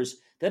 leaders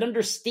that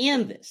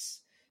understand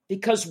this.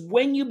 Because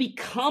when you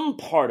become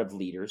part of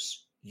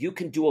leaders, you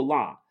can do a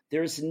lot.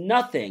 There's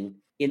nothing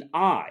in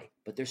I,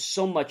 but there's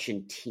so much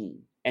in team.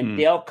 And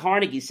Dale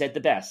Carnegie said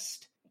the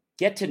best,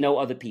 get to know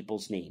other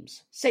people's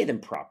names. Say them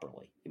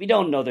properly. If you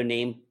don't know their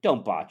name,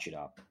 don't botch it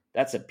up.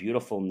 That's a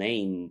beautiful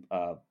name.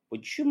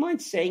 Would you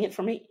mind saying it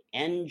for me?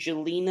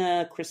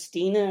 Angelina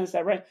Christina, is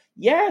that right?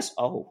 Yes.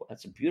 Oh,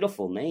 that's a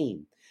beautiful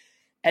name.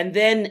 And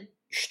then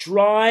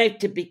strive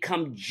to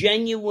become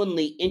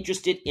genuinely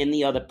interested in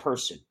the other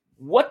person.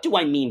 What do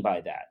I mean by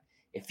that?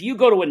 If you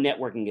go to a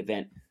networking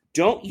event,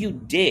 don't you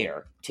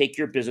dare take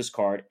your business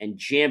card and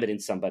jam it in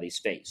somebody's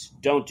face.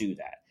 Don't do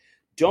that.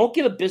 Don't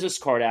give a business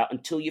card out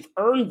until you've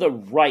earned the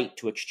right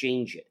to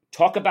exchange it.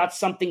 Talk about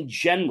something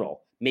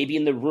general, maybe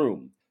in the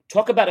room.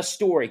 Talk about a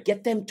story.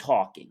 Get them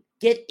talking.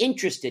 Get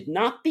interested,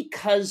 not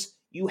because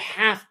you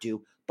have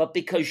to, but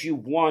because you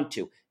want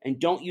to. And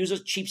don't use a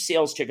cheap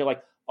sales trick. You're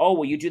like, oh,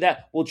 will you do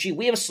that? Well, gee,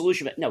 we have a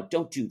solution. No,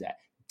 don't do that.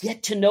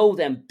 Get to know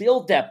them,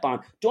 build that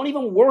bond. Don't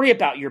even worry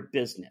about your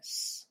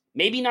business.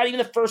 Maybe not even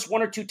the first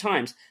 1 or 2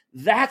 times.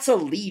 That's a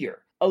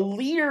leader. A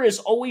leader is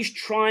always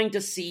trying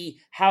to see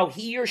how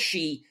he or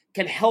she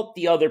can help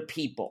the other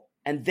people.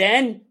 And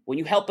then when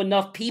you help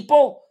enough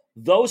people,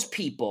 those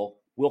people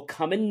will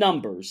come in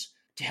numbers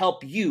to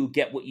help you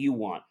get what you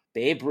want.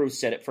 Babe Ruth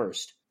said it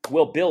first.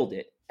 We'll build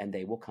it and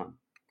they will come.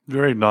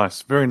 Very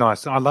nice. Very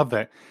nice. I love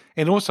that.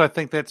 And also, I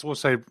think that's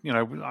also,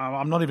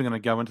 I'm not even going to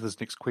go into this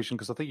next question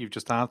because I think you've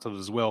just answered it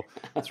as well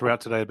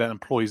throughout today about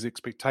employees'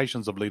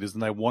 expectations of leaders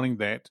and they wanting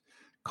that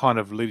kind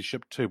of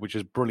leadership too, which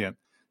is brilliant.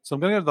 So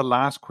I'm going to go to the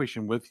last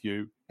question with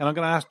you, and I'm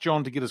going to ask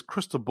John to get his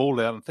crystal ball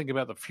out and think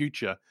about the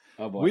future.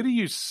 Oh boy. Where do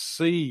you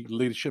see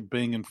leadership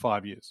being in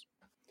 5 years?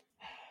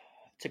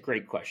 It's a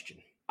great question.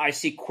 I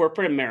see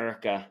corporate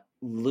America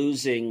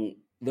losing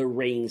the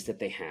reins that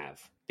they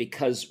have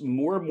because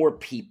more and more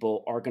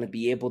people are going to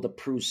be able to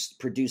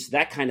produce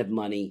that kind of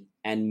money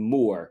and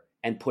more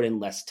and put in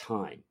less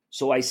time.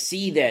 So I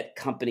see that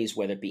companies,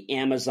 whether it be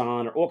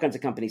Amazon or all kinds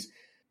of companies,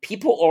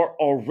 people are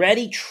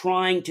already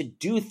trying to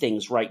do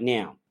things right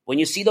now. When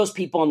you see those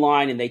people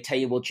online and they tell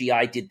you, well, gee,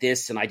 I did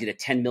this and I did a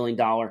 $10 million,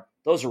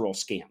 those are all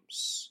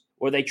scams.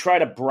 Or they try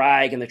to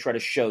brag and they try to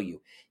show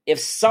you. If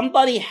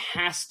somebody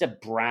has to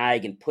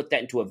brag and put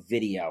that into a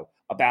video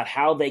about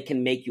how they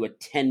can make you a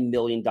 $10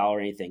 million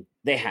anything,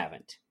 they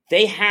haven't.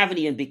 They haven't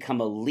even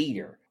become a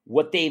leader.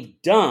 What they've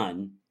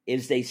done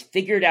is they've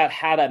figured out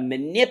how to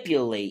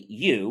manipulate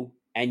you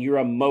and your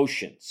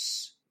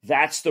emotions.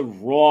 That's the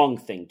wrong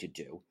thing to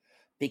do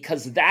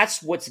because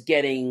that's what's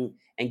getting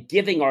and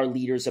giving our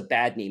leaders a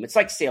bad name. It's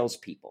like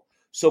salespeople.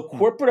 So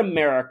corporate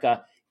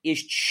America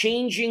is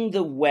changing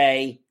the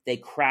way they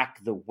crack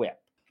the whip.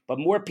 But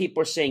more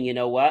people are saying, you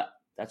know what?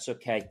 That's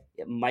okay.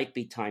 It might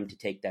be time to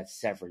take that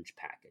severance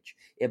package.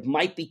 It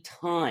might be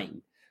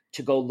time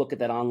to go look at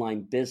that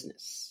online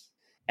business.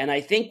 And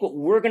I think what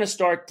we're going to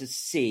start to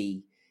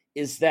see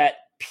is that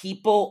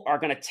people are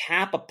going to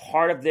tap a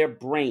part of their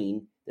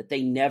brain that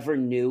they never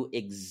knew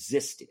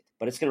existed.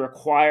 But it's going to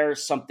require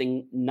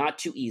something not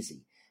too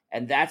easy.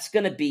 And that's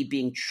going to be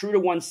being true to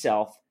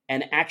oneself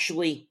and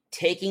actually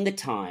taking the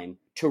time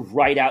to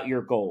write out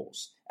your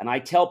goals. And I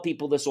tell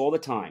people this all the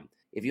time.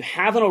 If you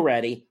haven't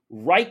already,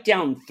 write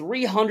down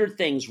 300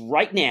 things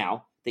right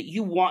now that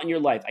you want in your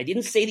life. I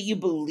didn't say that you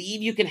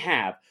believe you can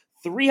have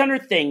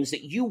 300 things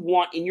that you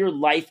want in your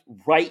life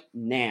right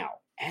now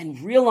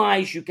and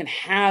realize you can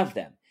have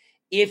them.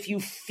 If you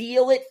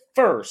feel it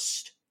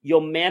first,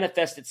 you'll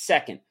manifest it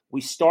second.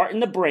 We start in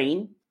the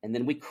brain and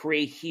then we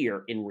create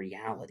here in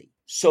reality.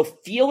 So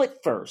feel it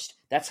first.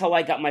 That's how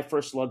I got my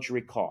first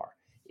luxury car.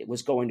 It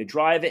was going to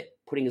drive it,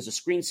 putting it as a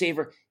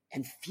screensaver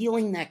and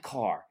feeling that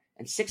car.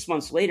 And 6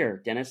 months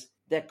later, Dennis,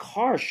 that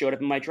car showed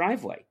up in my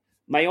driveway.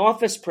 My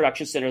office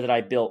production center that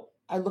I built,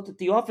 I looked at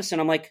the office and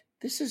I'm like,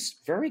 this is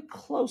very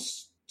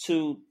close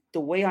to the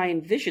way I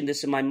envisioned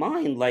this in my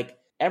mind. Like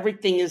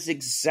everything is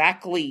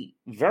exactly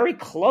very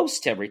close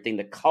to everything.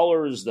 The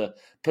colors, the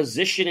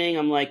positioning.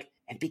 I'm like,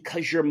 and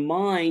because your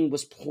mind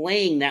was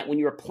playing that when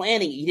you were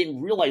planning, you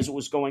didn't realize what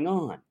was going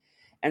on.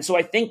 And so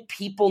I think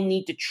people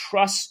need to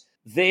trust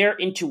their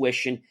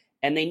intuition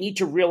and they need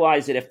to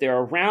realize that if they're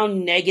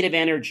around negative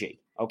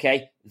energy,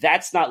 okay,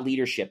 that's not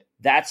leadership.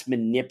 That's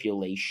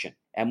manipulation.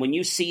 And when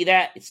you see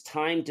that, it's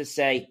time to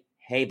say,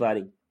 hey,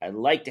 buddy, I'd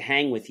like to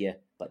hang with you,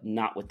 but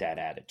not with that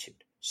attitude.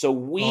 So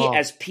we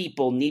as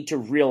people need to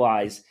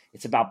realize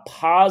it's about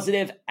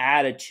positive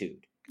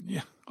attitude.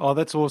 Yeah. Oh,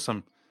 that's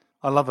awesome.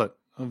 I love it.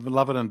 I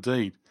love it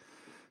indeed.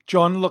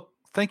 John, look,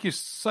 thank you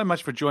so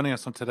much for joining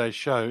us on today's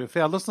show. If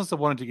our listeners are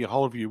wanting to get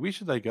hold of you, where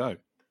should they go?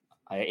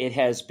 It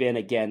has been,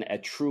 again, a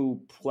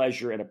true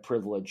pleasure and a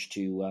privilege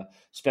to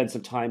spend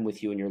some time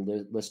with you and your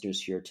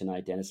listeners here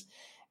tonight, Dennis.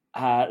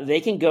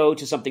 They can go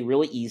to something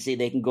really easy.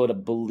 They can go to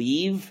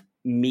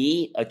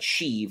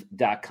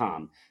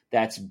believemeachieve.com.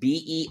 That's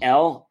BELIEVE,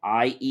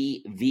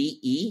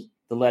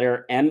 the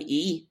letter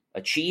ME,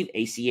 achieve,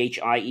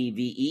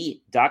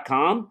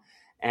 ACHIEVE.com.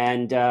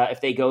 And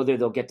if they go there,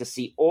 they'll get to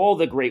see all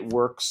the great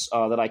works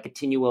that I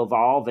continue to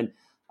evolve. And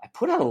I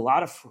put out a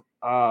lot of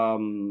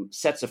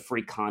sets of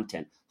free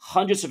content,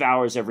 hundreds of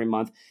hours every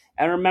month.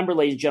 And remember,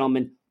 ladies and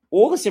gentlemen,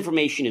 all this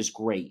information is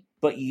great,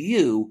 but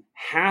you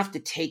have to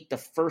take the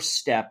first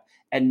step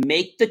and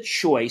make the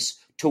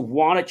choice to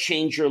want to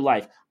change your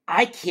life.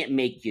 I can't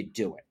make you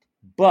do it,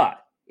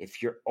 but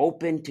if you're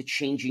open to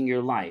changing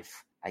your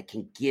life, I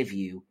can give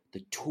you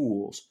the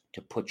tools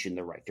to put you in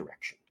the right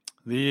direction.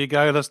 There you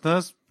go,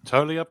 listeners.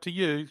 Totally up to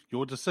you.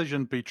 Your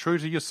decision. Be true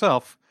to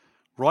yourself.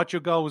 Write your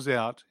goals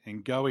out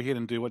and go ahead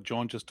and do what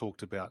John just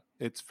talked about.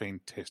 It's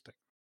fantastic.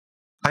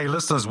 Hey,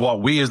 listeners,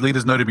 what we as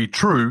leaders know to be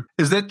true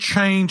is that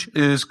change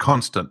is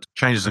constant.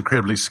 Change is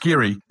incredibly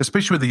scary,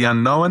 especially with the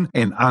unknown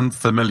and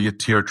unfamiliar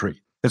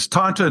territory. It's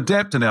time to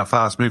adapt in our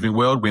fast-moving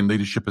world when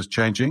leadership is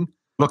changing.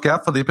 Look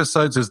out for the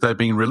episodes as they're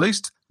being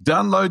released.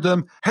 Download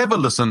them, have a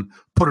listen,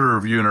 put a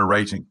review and a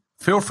rating.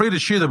 Feel free to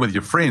share them with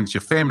your friends,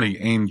 your family,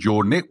 and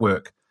your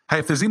network. Hey,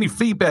 if there's any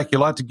feedback you'd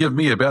like to give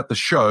me about the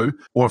show,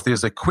 or if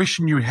there's a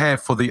question you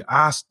have for the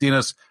Ask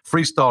Dennis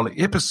Freestyle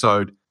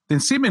episode,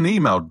 then send me an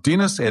email,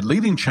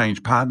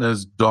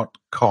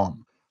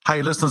 dennis@leadingchangepartners.com.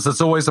 Hey, listeners,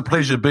 it's always a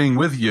pleasure being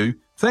with you.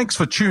 Thanks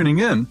for tuning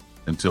in.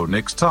 Until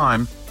next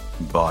time,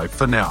 bye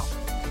for now.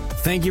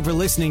 Thank you for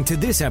listening to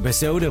this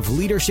episode of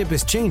Leadership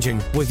is Changing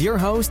with your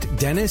host,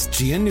 Dennis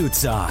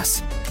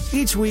Giannoutsas.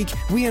 Each week,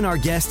 we and our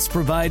guests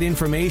provide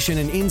information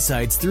and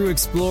insights through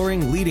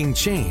exploring leading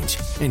change,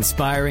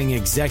 inspiring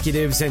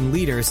executives and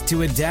leaders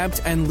to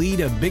adapt and lead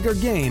a bigger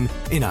game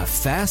in a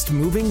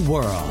fast-moving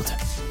world.